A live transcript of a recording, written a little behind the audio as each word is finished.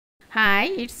Hi,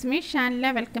 it's me Shanla.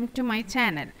 Welcome to my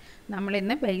channel. നമ്മൾ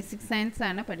ഇന്ന് basic science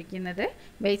ആണ് പഠിക്കുന്നത്.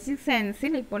 ബേസിക്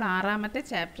സയൻസിൽ ഇപ്പോൾ ആറാമത്തെ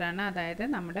ചാപ്റ്റർ ആണ്, അതായത്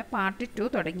നമ്മുടെ പാർട്ട് 2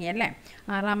 തുടങ്ങിയല്ലേ.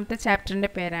 ആറാമത്തെ ചാപ്റ്ററിൻ്റെ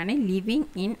പേരാണ് ലിവിങ്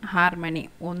ഇൻ ഹാർമണി,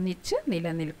 ഒന്നിച്ച്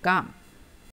നിലനിൽക്കാം.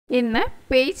 ഇന്ന്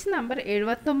പേജ് നമ്പർ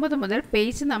 79 മുതൽ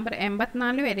പേജ് നമ്പർ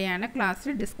 84 വരെയാണ്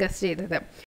ക്ലാസ്സിൽ ഡിസ്കസ് ചെയ്തത്.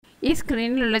 ഈ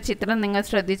സ്ക്രീനിലുള്ള ചിത്രം നിങ്ങൾ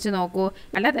ശ്രദ്ധിച്ചു നോക്കൂ.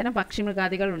 പലതരം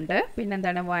പക്ഷിമൃഗാദികളുണ്ട്,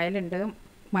 പിന്നെന്താണ് വയലുണ്ട്,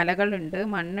 മലകളുണ്ട്,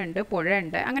 മണ്ണുണ്ട്,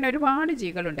 പുഴയുണ്ട്, അങ്ങനെ ഒരുപാട്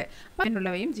ജീവികളുണ്ട്.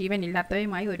 ജീവനുള്ളവയും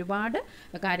ജീവനില്ലാത്തവയുമായി ഒരുപാട്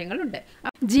കാര്യങ്ങളുണ്ട്.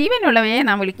 ജീവനുള്ളവയെ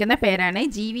നാം വിളിക്കുന്ന പേരാണ്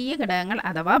ജീവീയ ഘടകങ്ങൾ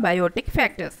അഥവാ ബയോട്ടിക്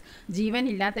ഫാക്ടേഴ്സ്.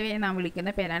 ജീവനില്ലാത്തവയെ നാം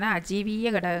വിളിക്കുന്ന പേരാണ് അജീവീയ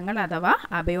ഘടകങ്ങൾ അഥവാ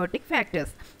അബയോട്ടിക്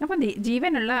ഫാക്ടേഴ്സ്. അപ്പം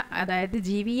ജീവനുള്ള അതായത്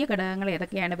ജീവീയ ഘടകങ്ങൾ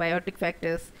ഏതൊക്കെയാണ് ബയോട്ടിക്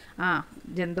ഫാക്ടേഴ്സ്?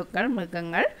 ജന്തുക്കൾ,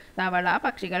 മൃഗങ്ങൾ, തവള,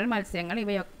 പക്ഷികൾ, മത്സ്യങ്ങൾ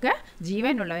ഇവയൊക്കെ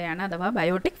ജീവനുള്ളവയാണ് അഥവാ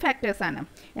ബയോട്ടിക് ഫാക്ടേഴ്സാണ്.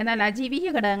 എന്നാൽ അജീവീയ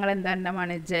ഘടകങ്ങൾ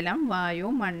എന്താണ്? ജലം, വായു,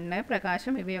 മണ്ണ്,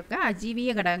 പ്രകാശം ഇവയൊക്കെ അജീവീയ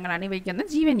ഘടകങ്ങളാണ്. ഇവയ്ക്കൊന്നും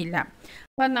ജീവനില്ല.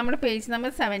 അപ്പം നമ്മൾ പേജ്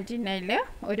നമ്പർ 79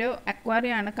 ഒരു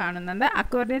അക്വാറിയമാണ് കാണുന്നത്.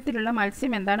 അക്വാറിയത്തിലുള്ള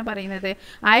മത്സ്യം എന്താണ് പറയുന്നത്?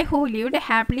 I who lived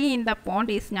happily in the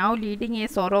pond is now leading A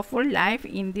sorrowful life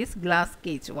in this glass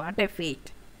cage. What A fate!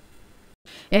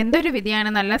 എന്തൊരു വിധിയാണ്!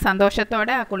 നല്ല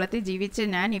സന്തോഷത്തോടെ ആ കുളത്തിൽ ജീവിച്ച്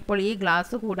ഞാൻ ഇപ്പോൾ ഈ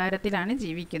ഗ്ലാസ് കൂടാരത്തിലാണ്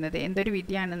ജീവിക്കുന്നത്. എന്തൊരു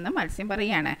വിധിയാണെന്ന് മത്സ്യം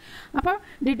പറയുകയാണ്. അപ്പോൾ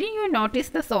did you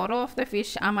notice the sorrow of the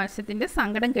fish? ആ മത്സ്യത്തിൻ്റെ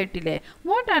സങ്കടം കേട്ടില്ലേ?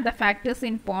 What are the factors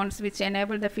in ponds which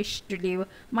enable the fish to live?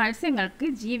 മത്സ്യങ്ങൾക്ക്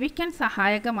ജീവിക്കാൻ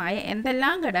സഹായകമായ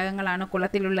എന്തെല്ലാം ഘടകങ്ങളാണ്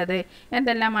കുളത്തിലുള്ളത്?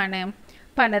 എന്തെല്ലാമാണ്?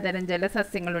 പലതരം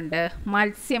ജലസസ്യങ്ങളുണ്ട്,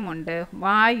 മത്സ്യമുണ്ട്,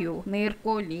 വായു,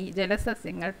 നീർക്കോലി,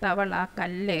 ജലസസ്യങ്ങൾ, തവള,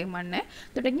 കല്ല്, മണ്ണ്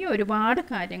തുടങ്ങിയ ഒരുപാട്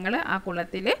കാര്യങ്ങൾ ആ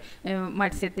കുളത്തിൽ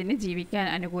മത്സ്യത്തിന് ജീവിക്കാൻ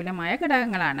അനുകൂലമായ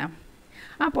ഘടകങ്ങളാണ്.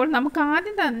 അപ്പോൾ നമുക്ക്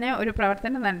ആദ്യം തന്നെ ഒരു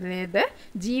പ്രവർത്തനം നടത്തിയത്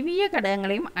ജീവീയ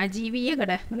ഘടകങ്ങളെയും അജീവീയ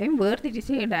ഘടകങ്ങളെയും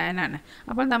വേർതിരിച്ച് ഇടാനാണ്.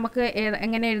 അപ്പോൾ നമുക്ക്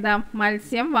എങ്ങനെ എഴുതാം?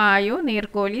 മത്സ്യം, വായു,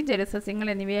 നീർക്കോലി, ജലസസ്യങ്ങൾ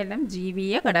എന്നിവയെല്ലാം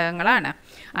ജീവീയ ഘടകങ്ങളാണ്.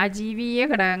 അജീവീയ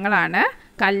ഘടകങ്ങളാണ്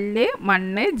കല്ല്,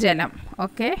 മണ്ണ്, ജലം.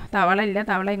 ഓക്കെ, തവള ഇല്ല,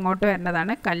 തവള ഇങ്ങോട്ട്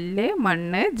വരുന്നതാണ്. കല്ല്,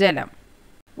 മണ്ണ്, ജലം.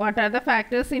 What are the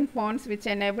factors in ponds which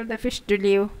enable the fish to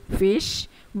live? Fish,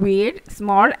 weed,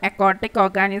 small aquatic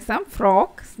organism,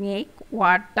 frog, snake,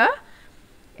 water,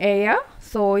 air,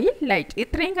 soil, light.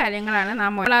 ഇത്രയും കാര്യങ്ങളാണ്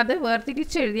നമ്മൾ അത്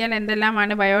വേർതിരിച്ച് എഴുതിയാൽ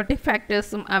എന്തെല്ലാമാണ് ബയോട്ടിക്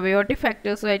ഫാക്ടേഴ്സും അബയോട്ടിക്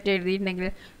ഫാക്ടേഴ്സും ആയിട്ട് എഴുതിയിട്ടുണ്ടെങ്കിൽ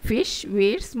fish,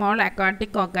 weed, small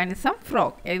aquatic organism,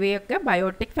 frog ഇവയൊക്കെ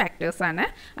biotic ഫാക്ടേഴ്സാണ്.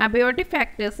 Abiotic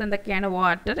factors എന്തൊക്കെയാണ്?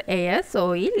 Water, air,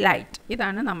 soil, light.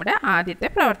 ഇതാണ് നമ്മുടെ ആദ്യത്തെ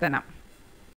പ്രവർത്തനം.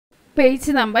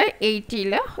 പേജ് നമ്പർ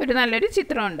 80 ഒരു നല്ലൊരു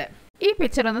ചിത്രമുണ്ട്. ഈ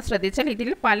പിക്ചർ ഒന്ന് ശ്രദ്ധിച്ചാൽ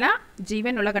ഇതിൽ പല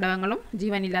ജീവനുള്ള ഘടകങ്ങളും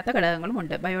ജീവനില്ലാത്ത ഘടകങ്ങളും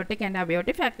ഉണ്ട്. ബയോട്ടിക് ആൻഡ്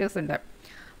അബയോട്ടിക് ഫാക്ടേഴ്സ് ഉണ്ട്.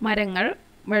 മരങ്ങൾ,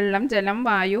 വെള്ളം, ജലം,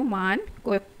 വായു, മാൻ,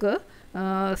 കൊക്ക്,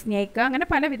 സ്നേക്ക്, അങ്ങനെ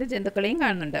പലവിധ ജന്തുക്കളെയും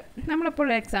കാണുന്നുണ്ട്. നമ്മളിപ്പോൾ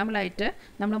എക്സാമ്പിളായിട്ട്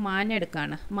നമ്മൾ മാൻ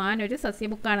എടുക്കുകയാണ്. മാൻ ഒരു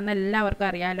സസ്യബുക്കാണെന്ന് എല്ലാവർക്കും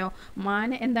അറിയാലോ. മാൻ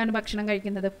എന്താണ് ഭക്ഷണം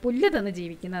കഴിക്കുന്നത്? പുല്ല് തിന്ന്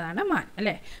ജീവിക്കുന്നതാണ് മാൻ,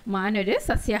 അല്ലേ? മാൻ ഒരു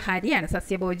സസ്യാഹാരിയാണ്,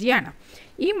 സസ്യഭോജിയാണ്.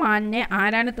 ഈ മാനിനെ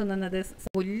ആരാണ് തിന്നുന്നത്?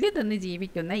 പുല്ല് തിന്ന്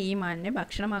ജീവിക്കുന്ന ഈ മാനിനെ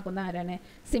ഭക്ഷണമാക്കുന്ന ആരാണ്?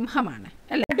 സിംഹമാണ്,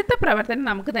 അല്ലേ? അടുത്ത പ്രവർത്തനം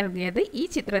നമുക്ക് നൽകിയത് ഈ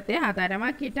ചിത്രത്തെ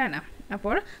ആധാരമാക്കിയിട്ടാണ്.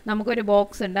 അപ്പോൾ നമുക്കൊരു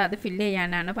ബോക്സ് ഉണ്ട്, അത് ഫില്ല്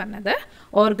ചെയ്യാനാണ് പറഞ്ഞത്.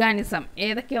 ഓർഗാനിസം,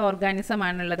 ഏതൊക്കെ ഓർഗാനിസം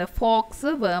ആണുള്ളത്?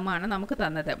 ഫോക്സ്, വേമാണ് നമുക്ക്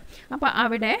തന്നത്. അപ്പോൾ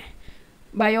അവിടെ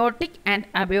ബയോട്ടിക് ആൻഡ്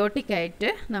അബയോട്ടിക് ആയിട്ട്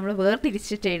നമ്മൾ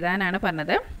വേർതിരിച്ചിട്ട് എഴുതാനാണ്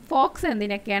പറഞ്ഞത്. ഫോക്സ്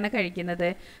എന്തിനൊക്കെയാണ് കഴിക്കുന്നത്?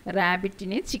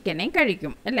 റാബിറ്റിനെയും ചിക്കനെയും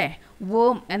കഴിക്കും, അല്ലേ?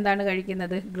 വേം എന്താണ്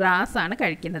കഴിക്കുന്നത്? ഗ്രാസ് ആണ്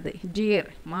കഴിക്കുന്നത്. ഡിയർ,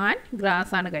 മാൻ,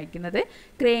 ഗ്രാസ് ആണ് കഴിക്കുന്നത്.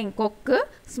 ക്രെയിൻ, കൊക്ക്,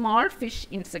 സ്മോൾ ഫിഷ്,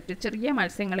 ഇൻസെക്റ്റ്, ചെറിയ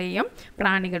മത്സ്യങ്ങളെയും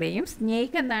പ്രാണികളെയും.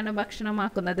 സ്നേക്ക് എന്താണ്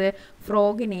ഭക്ഷണമാക്കുന്നത്?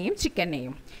 ഫ്രോഗിനെയും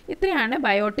ചിക്കനെയും. ഇത്രയാണ്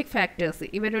ബയോട്ടിക് ഫാക്ടേഴ്സ്.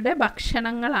 ഇവരുടെ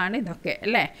ഭക്ഷണങ്ങളാണ് ഇതൊക്കെ,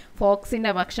 അല്ലേ?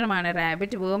 ഫോക്സിൻ്റെ ഭക്ഷണമാണ്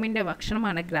റാബിറ്റ്, വേമിൻ്റെ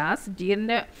ഭക്ഷണമാണ് ഗ്രാസ്,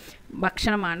 ഡിയറിൻ്റെ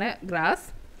ഭക്ഷണമാണ് ഗ്രാസ്.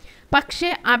 പക്ഷേ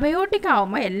അബയോട്ടിക്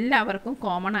ആവുമ്പോൾ എല്ലാവർക്കും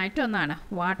കോമൺ ആയിട്ട് ഒന്നാണ്.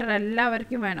 വാട്ടർ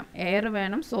എല്ലാവർക്കും വേണം, എയർ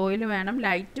വേണം, സോയിൽ വേണം,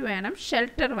 ലൈറ്റ് വേണം,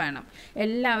 ഷെൽട്ടർ വേണം.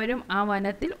 എല്ലാവരും ആ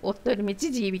വനത്തിൽ ഒത്തൊരുമിച്ച്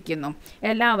ജീവിക്കുന്നു.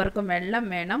 എല്ലാവർക്കും വെള്ളം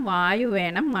വേണം, വായു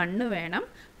വേണം, മണ്ണ് വേണം,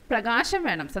 പ്രകാശം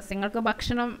വേണം. സസ്യങ്ങൾക്ക്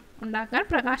ഭക്ഷണം ഉണ്ടാക്കാൻ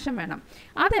പ്രകാശം വേണം.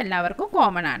 അതെല്ലാവർക്കും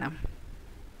കോമൺ ആണ്.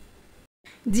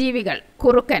 ജീവികൾ,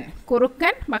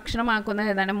 കുറുക്കൻ ഭക്ഷണമാക്കുന്നത്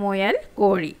ഏതാണ്? മുയൽ,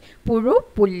 കോഴി. പുഴു,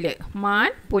 പുല്ല്.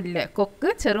 മാൻ, പുല്ല്. കൊക്ക്,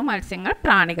 ചെറു മത്സ്യങ്ങൾ,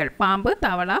 പ്രാണികൾ. പാമ്പ്,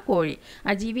 തവള, കോഴി.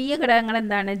 അജീവീയ ഘടകങ്ങൾ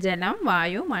എന്താണ്? ജലം,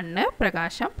 വായു, മണ്ണ്,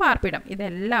 പ്രകാശം, പാർപ്പിടം.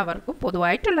 ഇതെല്ലാവർക്കും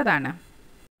പൊതുവായിട്ടുള്ളതാണ്.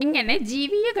 ഇങ്ങനെ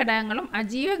ജീവീയ ഘടകങ്ങളും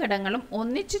അജീവ ഘടകങ്ങളും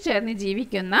ഒന്നിച്ചു ചേർന്ന്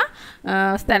ജീവിക്കുന്ന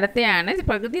സ്ഥലത്തെയാണ്,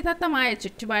 പ്രകൃതിദത്തമായ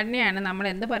ചുറ്റുപാടിനെയാണ് നമ്മൾ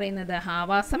എന്ത് പറയുന്നത്?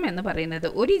 ആവാസം എന്ന് പറയുന്നത്.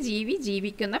 ഒരു ജീവി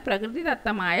ജീവിക്കുന്ന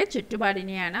പ്രകൃതിദത്തമായ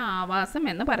ചുറ്റുപാടിനെയാണ് ആവാസം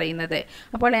എന്ന് പറയുന്നത്.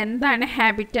 അപ്പോൾ എന്താണ്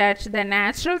habitat? The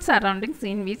natural surroundings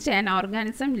in which an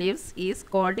organism lives is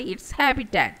called its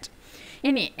habitat.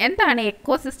 ഇനി എന്താണ്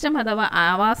എക്കോസിസ്റ്റം അഥവാ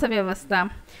ആവാസ വ്യവസ്ഥ?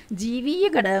 ജീവിയ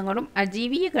ഘടകങ്ങളും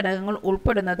അജീവീയ ഘടകങ്ങൾ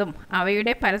ഉൾപ്പെടുന്നതും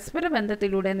അവയുടെ പരസ്പര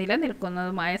ബന്ധത്തിലൂടെ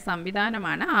നിലനിൽക്കുന്നതുമായ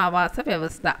സംവിധാനമാണ് ആവാസ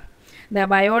വ്യവസ്ഥ. The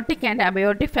biotic and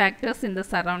abiotic factors in the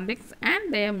surroundings and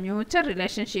their mutual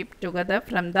relationship together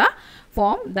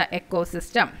form the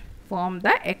ecosystem.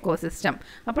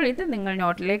 അപ്പോൾ ഇത് നിങ്ങൾ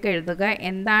നോട്ടിലേക്ക് എഴുതുക.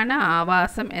 എന്താണ്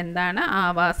ആവാസം, എന്താണ്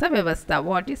ആവാസ വ്യവസ്ഥ?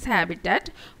 What is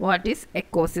habitat, what is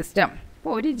ecosystem?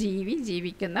 അപ്പോൾ ഒരു ജീവി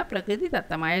ജീവിക്കുന്ന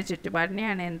പ്രകൃതിദത്തമായ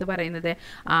ചുറ്റുപാടിനെയാണ് എന്ത് പറയുന്നത്?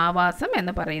 ആവാസം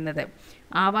എന്ന് പറയുന്നത്.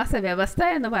 ആവാസ വ്യവസ്ഥ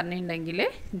എന്ന് പറഞ്ഞിട്ടുണ്ടെങ്കിൽ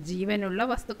ജീവനുള്ള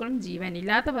വസ്തുക്കളും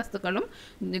ജീവനില്ലാത്ത വസ്തുക്കളും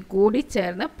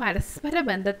കൂടിച്ചേർന്ന് പരസ്പര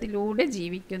ബന്ധത്തിലൂടെ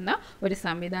ജീവിക്കുന്ന ഒരു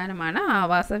സംവിധാനമാണ്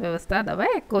ആവാസ വ്യവസ്ഥ അഥവാ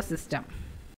എക്കോസിസ്റ്റം.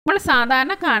 നമ്മൾ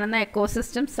സാധാരണ കാണുന്ന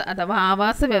എക്കോസിസ്റ്റംസ് അഥവാ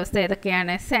ആവാസ വ്യവസ്ഥ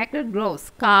ഏതൊക്കെയാണ്? സാക്രഡ്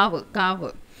ഗ്രോവ്സ്, കാവ്.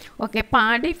 ഓക്കെ,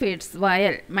 പാഡി ഫീൽഡ്സ്,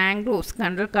 വയൽ, മാംഗ്രൂവ്സ്,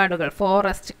 കണ്ടൽക്കാടുകൾ,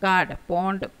 ഫോറസ്റ്റ്, കാട്,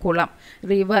 പോണ്ട്, കുളം,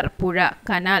 റിവർ, പുഴ,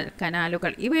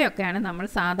 കനാലുകൾ, ഇവയൊക്കെയാണ് നമ്മൾ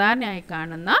സാധാരണയായി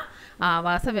കാണുന്ന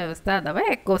ആവാസ വ്യവസ്ഥ അഥവാ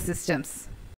എക്കോസിസ്റ്റംസ്.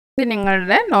 ഇത്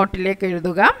നിങ്ങളുടെ നോട്ടിലേക്ക്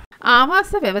എഴുതുക.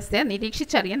 ആവാസ വ്യവസ്ഥയെ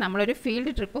നിരീക്ഷിച്ചറിയാൻ നമ്മളൊരു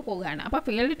ഫീൽഡ് ട്രിപ്പ് പോവുകയാണ്. അപ്പോൾ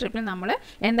ഫീൽഡ് ട്രിപ്പിൽ നമ്മൾ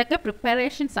എന്തൊക്കെ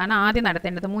പ്രിപ്പറേഷൻസ് ആണ് ആദ്യം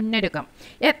നടത്തേണ്ടത്? മുന്നൊരുക്കം.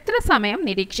 എത്ര സമയം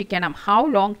നിരീക്ഷിക്കണം? How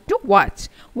long to watch?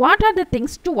 What are the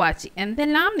things to watch?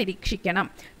 എന്തെല്ലാം നിരീക്ഷിക്കണം?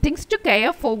 Things to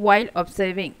care for while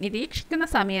observing, നിരീക്ഷിക്കുന്ന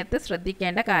സമയത്ത്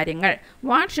ശ്രദ്ധിക്കേണ്ട കാര്യങ്ങൾ.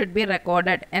 വാട്ട് ഷുഡ് ബി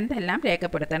റെക്കോർഡഡ്, എന്തെല്ലാം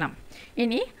രേഖപ്പെടുത്തണം?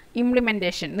 ഇനി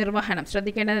ഇംപ്ലിമെൻറ്റേഷൻ, നിർവഹണം.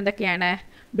 ശ്രദ്ധിക്കേണ്ടത് എന്തൊക്കെയാണ്?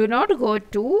 Do not go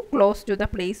to close to the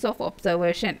place of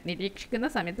observation, നിരീക്ഷിക്കുന്ന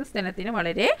സമയത്ത് സ്ഥലത്തിന്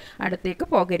വളരെ അടുത്തേക്ക്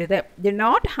പോകരുത്. Do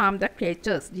not Ham the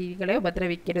creatures, ജീവികളെ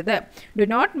ഉപദ്രവിക്കരുത്. Do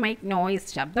not make noise,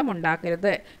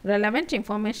 ശബ്ദമുണ്ടാക്കരുത്. Relevant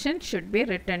information should be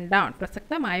written down,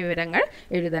 പ്രസക്തമായ വിവരങ്ങൾ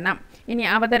എഴുതണം. ഇനി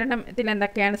അവതരണത്തിൽ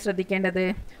എന്തൊക്കെയാണ് ശ്രദ്ധിക്കേണ്ടത്?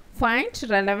 Find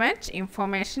relevant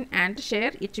information and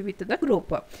share it with the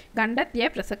group, കണ്ടെത്തിയ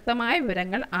പ്രസക്തമായ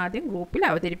വിവരങ്ങൾ ആദ്യം ഗ്രൂപ്പിൽ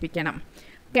അവതരിപ്പിക്കണം.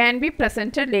 Can be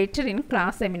presented later in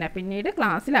class seminar, പിന്നീട്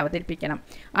ക്ലാസ്സിൽ അവതരിപ്പിക്കണം.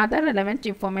 Other relevant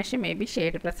information may be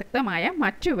shared, പ്രസക്തമായ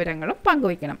മറ്റു വിവരങ്ങളും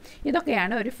പങ്കുവയ്ക്കണം.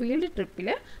 ഇതൊക്കെയാണ് ഒരു ഫീൽഡ് ട്രിപ്പിൽ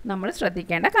നമ്മൾ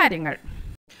ശ്രദ്ധിക്കേണ്ട കാര്യങ്ങൾ.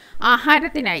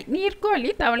 ആഹാരത്തിനായി നീർക്കോലി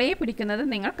തവളയെ പിടിക്കുന്നത്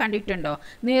നിങ്ങൾ കണ്ടിട്ടുണ്ടോ?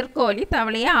 നീർക്കോലി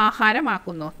തവളയെ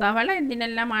ആഹാരമാക്കുന്നു. തവള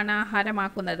എന്തിനെല്ലാമാണ്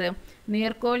ആഹാരമാക്കുന്നത്?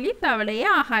 നീർക്കോലി തവളയെ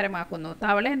ആഹാരമാക്കുന്നു.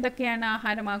 തവള എന്തൊക്കെയാണ്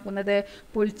ആഹാരമാക്കുന്നത്?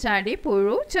 പുൽച്ചാടി,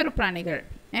 പുഴു, ചെറുപ്രാണികൾ.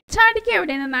 പുൽച്ചാടിക്ക്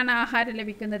എവിടെ നിന്നാണ് ആഹാരം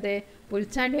ലഭിക്കുന്നത്?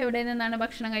 പുൽച്ചാടി എവിടെ നിന്നാണ്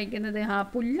ഭക്ഷണം കഴിക്കുന്നത്?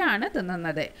 പുല്ലാണ്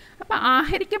തിന്നുന്നത്. അപ്പോൾ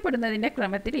ആഹരിക്കപ്പെടുന്നതിൻ്റെ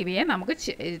ക്രമത്തിൽ ഇവയെ നമുക്ക്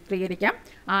ചിത്രീകരിക്കാം.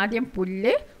 ആദ്യം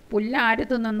പുല്ല് ആര്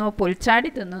തിന്നുന്നു? പുൽച്ചാടി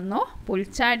തിന്നുന്നു.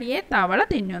 പുൽച്ചാടിയെ തവള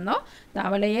തിന്നുന്നു.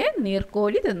 തവളയെ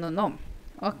നീർക്കോലി തിന്നുന്നു.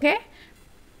 Okay.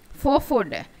 For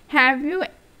food, have you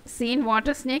seen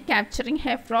water snake capturing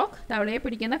A frog? തവളയെ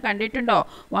പിടിക്കുന്ന കണ്ടിട്ടുണ്ടോ?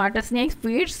 Water snake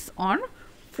feeds on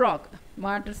frog.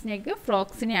 Water snake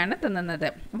ഫ്രോഗ്സിനെയാണ് തിന്നുന്നത്.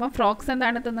 അപ്പം ഫ്രോഗ്സ്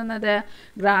എന്താണ് തിന്നുന്നത്?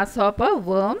 Grass hopper,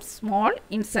 worms, small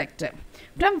insect.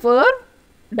 From where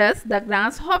does the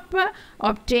grass hopper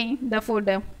obtain the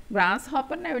food? Grass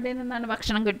ഹോപ്പറിന് എവിടെ നിന്നാണ്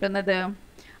ഭക്ഷണം കിട്ടുന്നത്?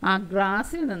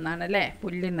 ഗ്രാസിൽ നിന്നാണ് അല്ലേ,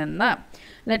 പുല്ലിൽ നിന്ന്.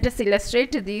 Let us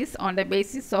illustrate these on the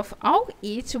basis of how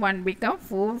each one become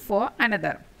food for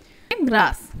another.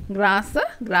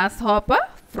 Grass hopper,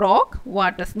 frog,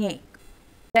 water snake.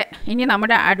 ഇനി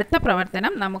നമ്മുടെ അടുത്ത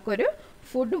പ്രവർത്തനം നമുക്കൊരു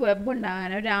ഫുഡ് വെബ്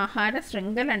ഉണ്ടാകാൻ, ഒരു ആഹാര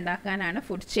ശൃംഖല ഉണ്ടാക്കാനാണ്,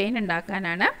 ഫുഡ് ചെയിൻ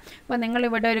ഉണ്ടാക്കാനാണ്. അപ്പോൾ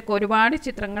നിങ്ങളിവിടെ ഒരുപാട്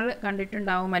ചിത്രങ്ങൾ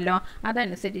കണ്ടിട്ടുണ്ടാവുമല്ലോ.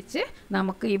 അതനുസരിച്ച്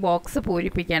നമുക്ക് ഈ ബോക്സ്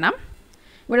പൂരിപ്പിക്കണം.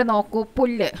 ഇവിടെ നോക്കൂ,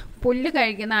 പുല്ല്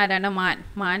കഴിക്കുന്ന ആരാണ്?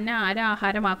 മാനിനെ ആരാ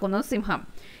ആഹാരമാക്കുന്നത്? സിംഹം.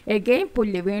 എഗെയിൻ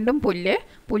വീണ്ടും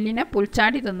പുല്ലിനെ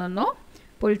പുൽച്ചാടി തിന്നുന്നു.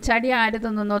 പുൽച്ചാടി ആര്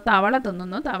തിന്നുന്നു? തവള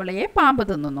തിന്നുന്നു. തവളയെ പാമ്പ്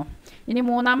തിന്നുന്നു. ഇനി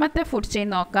മൂന്നാമത്തെ ഫുഡ് ചെയിൻ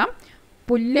നോക്കാം.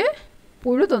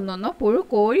 പുഴു തിന്നുന്നു. പുഴു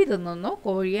കോഴി തിന്നുന്നു.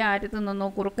 കോഴിയെ ആര് തിന്നുന്നു?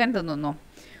 കുറുക്കൻ തിന്നുന്നു.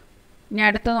 ഇനി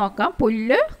അടുത്ത് നോക്കാം.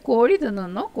 കോഴി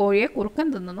തിന്നുന്നു. കോഴിയെ കുറുക്കൻ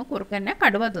തിന്നുന്നു. കുറുക്കനെ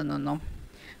കടുവ തിന്നുന്നു.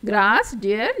 Grass,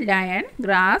 dear, lion.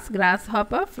 Grass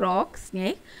hopper, frog,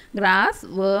 snake. Grass,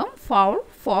 വേം, foul,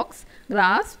 Fox.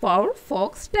 Grass, foul,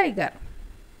 Fox, tiger.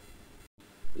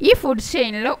 ഈ ഫുഡ്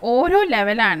ചെയിനിൽ ഓരോ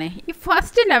ലെവലാണ്. ഈ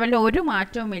ഫസ്റ്റ് ലെവലിൽ ഒരു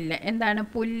മാറ്റവുമില്ല. എന്താണ്?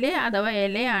 പുല്ല് അഥവാ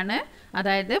ഇലയാണ്,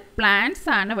 അതായത് പ്ലാന്റ്സ്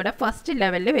ആണ് ഇവിടെ ഫസ്റ്റ്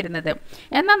ലെവലിൽ വരുന്നത്.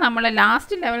 എന്നാൽ നമ്മൾ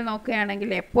ലാസ്റ്റ് ലെവൽ നോക്കുകയാണെങ്കിൽ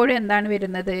എപ്പോഴും എന്താണ്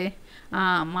വരുന്നത്?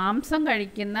 മാംസം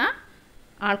കഴിക്കുന്ന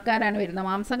ആൾക്കാരാണ് വരുന്നത്.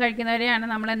 മാംസം കഴിക്കുന്നവരെയാണ്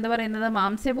നമ്മൾ എന്ത് പറയുന്നത്?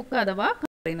 മാംസ്യബുക്ക് അഥവാ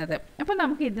പറയുന്നത്. അപ്പോൾ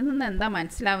നമുക്ക് ഇതിൽ നിന്ന് എന്താ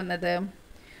മനസ്സിലാവുന്നത്?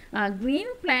 Green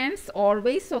plants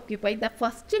always occupy the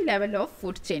first level of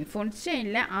food chain. Food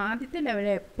ചെയിനിലെ ആദ്യത്തെ ലെവൽ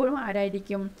എപ്പോഴും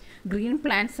ആരായിരിക്കും? ഗ്രീൻ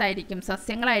പ്ലാന്റ്സ് ആയിരിക്കും,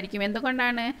 സസ്യങ്ങളായിരിക്കും.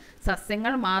 എന്തുകൊണ്ടാണ്?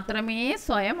 സസ്യങ്ങൾ മാത്രമേ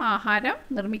സ്വയം ആഹാരം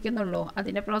നിർമ്മിക്കുന്നുള്ളൂ.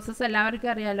 അതിൻ്റെ പ്രോസസ്സ്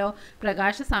എല്ലാവർക്കും അറിയാലോ.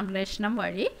 പ്രകാശ സംശ്ലേഷണം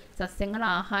വഴി സസ്യങ്ങൾ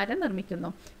ആഹാരം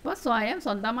നിർമ്മിക്കുന്നു. അപ്പോൾ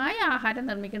സ്വന്തമായി ആഹാരം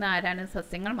നിർമ്മിക്കുന്ന ആരാണ്?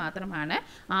 സസ്യങ്ങൾ മാത്രമാണ്.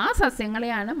 ആ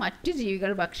സസ്യങ്ങളെയാണ് മറ്റു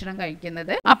ജീവികൾ ഭക്ഷണം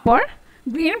കഴിക്കുന്നത്. അപ്പോൾ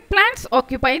green plants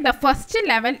occupy the first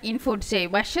level in food chain.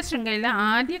 ഭക്ഷ്യശൃംഖലയിലെ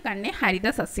ആദ്യ കണ്ണി ഹരിത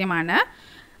സസ്യമാണ്.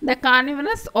 The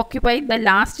carnivorous occupy the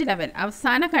last level.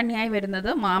 അവസാന കണ്ണിയായി വരുന്നത്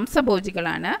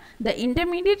മാംസഭോജികളാണ്. The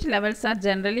intermediate levels are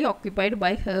generally occupied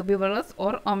by ഹെർബിവറസ്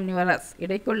or ഒംനിവറസ്.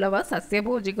 ഇടയ്ക്കുള്ളവ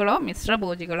സസ്യഭോജികളോ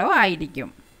മിശ്രഭോജികളോ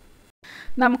ആയിരിക്കും.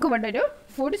 നമുക്കിവിടെ ഒരു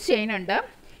ഫുഡ് ചെയിൻ ഉണ്ട്.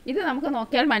 ഇത് നമുക്ക്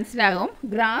നോക്കിയാൽ മനസ്സിലാകും.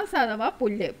 ഗ്രാസ് അഥവാ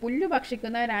പുല്ല്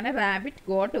ഭക്ഷിക്കുന്നവരാണ് റാബിറ്റ്,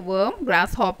 ഗോട്ട്, വേം,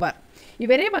 ഗ്രാസ് ഹോപ്പർ.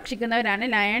 ഇവരെ ഭക്ഷിക്കുന്നവരാണ്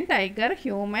lion, tiger,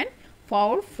 human,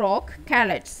 foul, frog,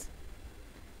 കാലറ്റ്സ്.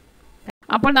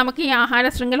 അപ്പോൾ നമുക്ക് ഈ ആഹാര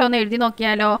ശൃംഖല ഒന്ന് എഴുതി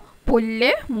നോക്കിയാലോ.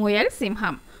 പുല്ല്, മുയൽ,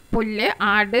 സിംഹം. പുല്ല്,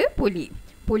 ആട്, പുലി.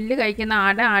 പുല്ല് കഴിക്കുന്ന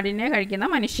ആട്, ആടിനെ കഴിക്കുന്ന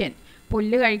മനുഷ്യൻ.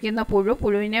 പുല്ല് കഴിക്കുന്ന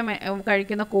പുഴുവിനെ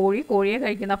കഴിക്കുന്ന കോഴി, കോഴിയെ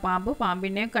കഴിക്കുന്ന പാമ്പ്,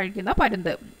 പാമ്പിനെ കഴിക്കുന്ന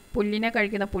പരുന്ത്. പുല്ലിനെ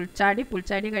കഴിക്കുന്ന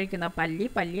പുൽച്ചാടി കഴിക്കുന്ന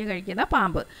പല്ലിയെ കഴിക്കുന്ന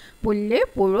പാമ്പ്. പുല്ല്,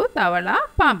 പുഴു, തവള,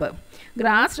 പാമ്പ്.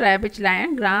 Grass, rabbit, lion.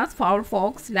 Grass, foul,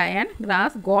 Fox, lion.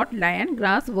 Grass, got, lion.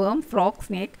 Grass, വേം, frog,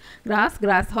 snake.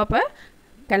 Grass hopper,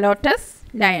 കലോട്ടസ്,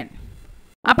 lion.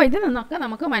 അപ്പോൾ ഇതിൽ നിന്നൊക്കെ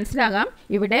നമുക്ക് മനസ്സിലാകാം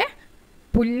ഇവിടെ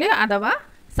പുല്ല് അഥവാ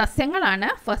സസ്യങ്ങളാണ്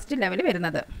ഫസ്റ്റ് ലെവൽ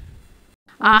വരുന്നത്.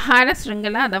 ആഹാര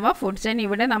ശൃംഖല അഥവാ ഫുഡ് ചെയിൻ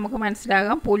ഇവിടെ നമുക്ക്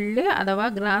മനസ്സിലാകാം പുല്ല് അഥവാ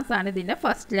ഗ്രാസ് ആണ് ഇതിൻ്റെ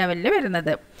ഫസ്റ്റ് ലെവലിൽ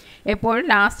വരുന്നത്. എപ്പോഴും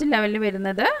ലാസ്റ്റ് ലെവലിൽ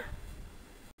വരുന്നത്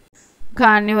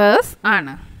കാർണിവേഴ്സ്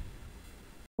ആണ്.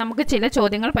 നമുക്ക് ചില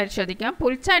ചോദ്യങ്ങൾ പരിശോധിക്കാം.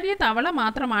 പുൽച്ചാടിയെ തവള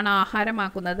മാത്രമാണ്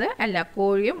ആഹാരമാക്കുന്നത്? അല്ല,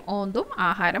 കോഴിയും ഓന്തും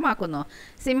ആഹാരമാക്കുന്നു.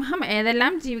 സിംഹം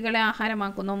ഏതെല്ലാം ജീവികളെ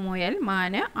ആഹാരമാക്കുന്നു? മുയൽ,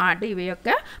 മാന്, ആട്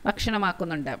ഇവയൊക്കെ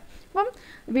ഭക്ഷണമാക്കുന്നുണ്ട്. അപ്പം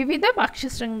വിവിധ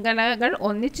ഭക്ഷ്യശൃംഖലകൾ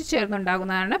ഒന്നിച്ചു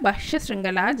ചേർന്നുണ്ടാകുന്നതാണ്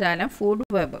ഭക്ഷ്യശൃംഖലാജാലം, ഫുഡ്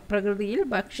വെബ്. പ്രകൃതിയിൽ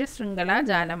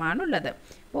ഭക്ഷ്യശൃംഖലാജാലമാണുള്ളത്.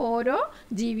 അപ്പോൾ ഓരോ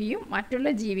ജീവിയും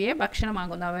മറ്റുള്ള ജീവിയെ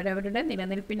ഭക്ഷണമാക്കുന്നു. അവരവരുടെ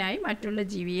നിലനിൽപ്പിനായി മറ്റുള്ള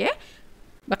ജീവിയെ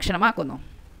ഭക്ഷണമാക്കുന്നു.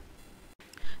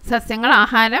 സസ്യങ്ങൾ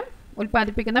ആഹാരം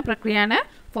ഉൽപ്പാദിപ്പിക്കുന്ന പ്രക്രിയയാണ്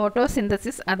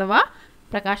ഫോട്ടോസിന്തസിസ് അഥവാ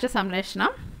പ്രകാശ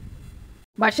സംശ്ലേഷണം.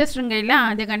 ഭക്ഷ്യശൃംഖലയിലെ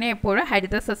ആദ്യ കണ്ണി എപ്പോഴും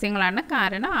ഹരിത സസ്യങ്ങളാണ്.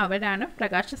 കാരണം അവരാണ്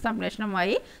പ്രകാശ സംശ്ലേഷണം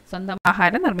വഴി സ്വന്തം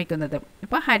ആഹാരം നിർമ്മിക്കുന്നത്.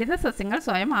 ഇപ്പോൾ ഹരിത സസ്യങ്ങൾ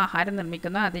സ്വയം ആഹാരം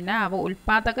നിർമ്മിക്കുന്നു. അതിന് അവ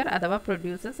ഉൽപ്പാദകർ അഥവാ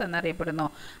പ്രൊഡ്യൂസേഴ്സ് എന്നറിയപ്പെടുന്നു.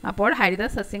 അപ്പോൾ ഹരിത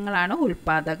സസ്യങ്ങളാണ്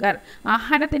ഉൽപ്പാദകർ.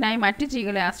 ആഹാരത്തിനായി മറ്റു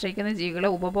ജീവികളെ ആശ്രയിക്കുന്ന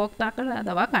ജീവികളെ ഉപഭോക്താക്കൾ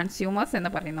അഥവാ കൺസ്യൂമേഴ്സ്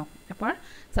എന്ന് പറയുന്നു. അപ്പോൾ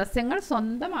സസ്യങ്ങൾ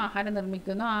സ്വന്തം ആഹാരം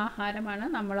നിർമ്മിക്കുന്നു. ആഹാരമാണ്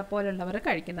നമ്മളെപ്പോലുള്ളവർ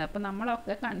കഴിക്കുന്നത്. അപ്പോൾ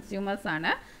നമ്മളൊക്കെ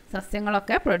കൺസ്യൂമേഴ്സാണ്,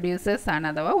 സസ്യങ്ങളൊക്കെ പ്രൊഡ്യൂസേഴ്സാണ്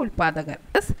അഥവാ ഉൽപ്പാദകർ.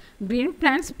 Green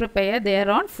plants prepare their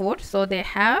own food, so they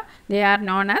are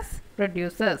known as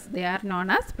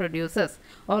producers.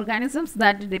 Organisms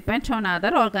that depend on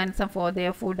other organisms for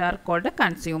their food are called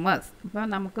consumers. അപ്പോൾ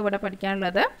നമുക്ക് ഇവിടെ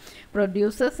പഠിക്കാനുള്ളത്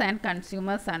പ്രൊഡ്യൂസേഴ്സ് ആൻഡ്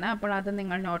കൺസ്യൂമേഴ്സ് ആണ്. അപ്പോൾ അത്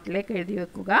നിങ്ങൾ നോട്ടിലേക്ക് എഴുതി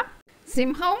വെക്കുക.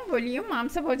 സിംഹവും പുലിയും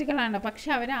മാംസഭോജികളാണ്. പക്ഷെ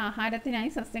അവർ ആഹാരത്തിനായി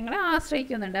സസ്യങ്ങളെ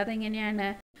ആശ്രയിക്കുന്നുണ്ട്. അതെങ്ങനെയാണ്?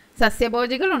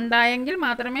 സസ്യഭോജികൾ ഉണ്ടായെങ്കിൽ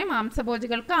മാത്രമേ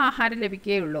മാംസഭോജികൾക്ക് ആഹാരം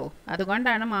ലഭിക്കുകയുള്ളൂ.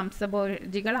 അതുകൊണ്ടാണ്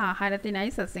മാംസഭോജികൾ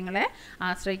ആഹാരത്തിനായി സസ്യങ്ങളെ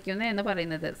ആശ്രയിക്കുന്നു എന്ന്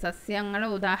പറയുന്നത്. സസ്യങ്ങൾ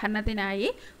ഉദാഹരണത്തിനായി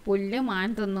പുല്ല് മാൻ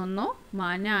തിന്നുന്നു.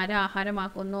 മാന് ആരെ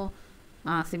ആഹാരമാക്കുന്നു?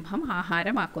 സിംഹം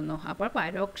ആഹാരമാക്കുന്നു. അപ്പോൾ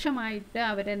പരോക്ഷമായിട്ട്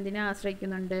അവരെന്തിനെ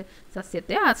ആശ്രയിക്കുന്നുണ്ട്?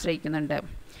 സസ്യത്തെ ആശ്രയിക്കുന്നുണ്ട്.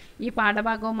 ഈ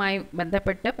പാഠഭാഗവുമായി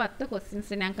ബന്ധപ്പെട്ട് 10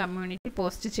 ക്വസ്റ്റ്യൻസ് ഞാൻ കമ്മ്യൂണിറ്റി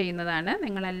പോസ്റ്റ് ചെയ്യുന്നതാണ്.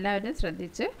 നിങ്ങളെല്ലാവരും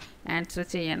ശ്രദ്ധിച്ച് ആൻസർ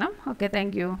ചെയ്യണം. Okay,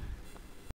 thank you.